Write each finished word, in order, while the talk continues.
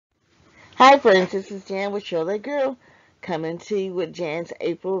Hi friends, this is Jan with Show That Girl, coming to you with Jan's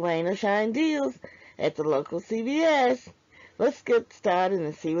April Rain or Shine deals at the local CVS. Let's get started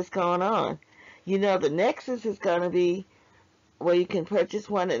and see what's going on. You know the Nexus is going to be where you can purchase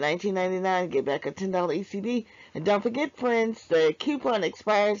one at $19.99 and get back a $10 ECB. And don't forget friends, the coupon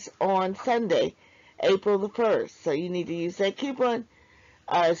expires on Sunday, April the 1st. So you need to use that coupon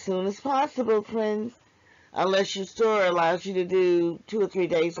as soon as possible, friends. Unless your store allows you to do 2 or 3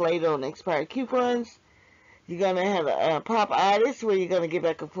 days later on expired coupons. You're going to have a pop artist where you're going to get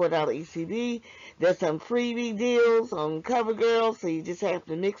back a $4 ECB. There's some freebie deals on CoverGirl, so you just have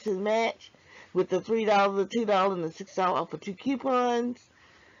to mix and match with the $3, the $2, and the $6 off of 2 coupons.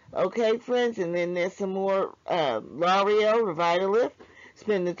 Okay, friends, and then there's some more L'Oreal Revitalift.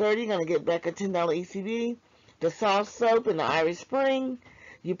 Spend the $30, you're going to get back a $10 ECB. The soft soap and the Irish Spring.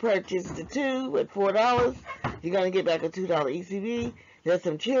 You purchase the 2 at $4, you're going to get back a $2 ECB. There's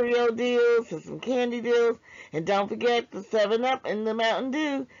some Cheerio deals and some candy deals. And don't forget the 7-Up and the Mountain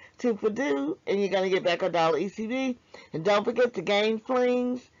Dew, 2 for $2, and you're going to get back a $1 ECB. And don't forget the Game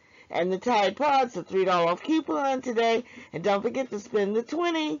Flings and the Tide Pods, a $3 off coupon today. And don't forget to spend the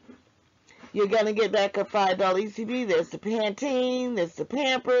 $20. You're going to get back a $5 ECB. There's the Pantene, there's the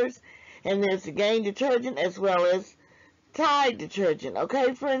Pampers, and there's the Gain detergent as well as Tide detergent.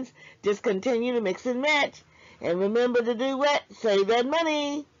 Okay, friends? Just continue to mix and match. And remember to do what? Save that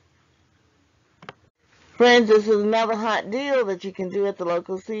money. Friends, this is another hot deal that you can do at the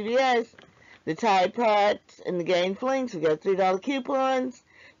local CVS. The Tide Pods and the Gain Flings. We got $3 coupons.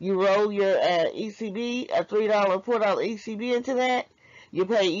 You roll your ECB, a $3 or $4 ECB into that. You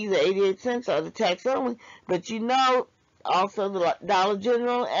pay either 88 cents or the tax only. But you know, also the Dollar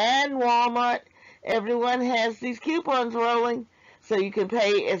General and Walmart, everyone has these coupons rolling, so you can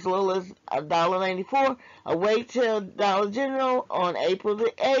pay as little as $1.94. Wait till Dollar General on April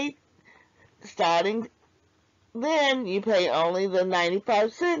the 8th. Starting then, you pay only the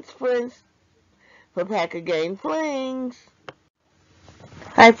 95 cents, friends, for a pack of Gain Flings.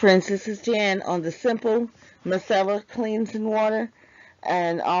 Hi, friends. This is Jan on the Simple Micellar Cleansing Water,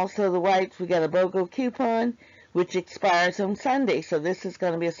 and also the wipes. We got a BOGO coupon, which expires on Sunday, so this is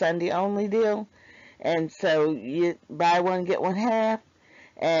going to be a Sunday-only deal. And so you buy one, get one half,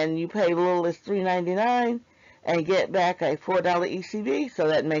 and you pay a little as $3.99 and get back a $4 ECB. So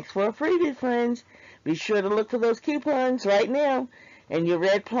that makes for a freebie, friends. Be sure to look for those coupons right now. And your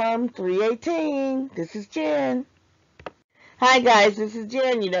Red Plum 318. This is Jan. Hi guys, this is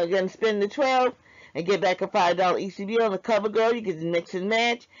Jan. You know, you're going to spend the $12 and get back a $5 ECB on the CoverGirl. You can mix and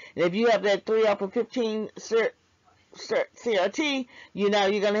match. And if you have that 3 off of 15 CRT, you know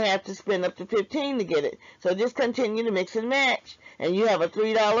you're going to have to spend up to $15 to get it. So just continue to mix and match. And you have a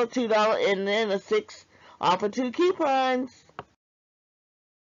 $3, $2, and then a 6 off of 2 coupons.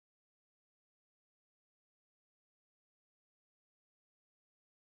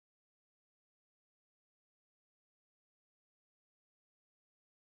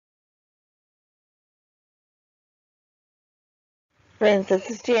 Friends, this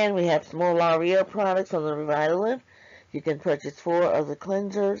is Jan. We have some more L'Oreal products on the Revitalift. You can purchase 4 of the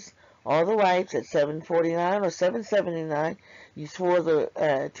cleansers or the wipes at $7.49 or $7.79. Use 4 of the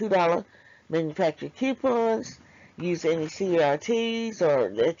 $2 manufacturer coupons. Use any CRTs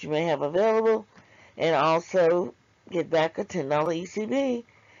or that you may have available. And also get back a $10 ECB.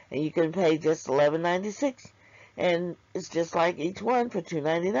 And you can pay just $11.96. And it's just like each one for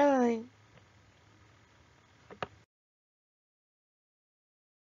 $2.99.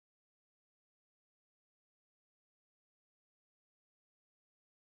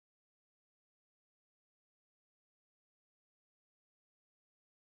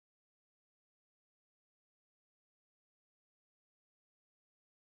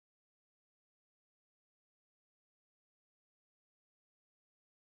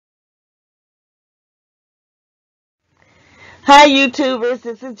 Hi YouTubers,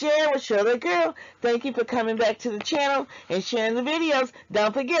 this is Jan with Show That Girl. Thank you for coming back to the channel and sharing the videos.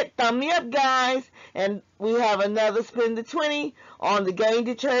 Don't forget, thumb me up guys. And we have another spend the 20 on the Gain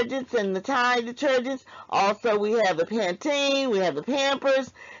detergents and the Tide detergents. Also we have the Pantene, we have the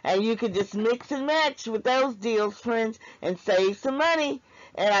Pampers, and you can just mix and match with those deals, friends, and save some money.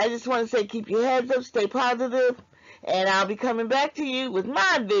 And I just want to say keep your heads up, stay positive, and I'll be coming back to you with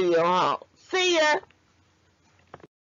my video haul. See ya!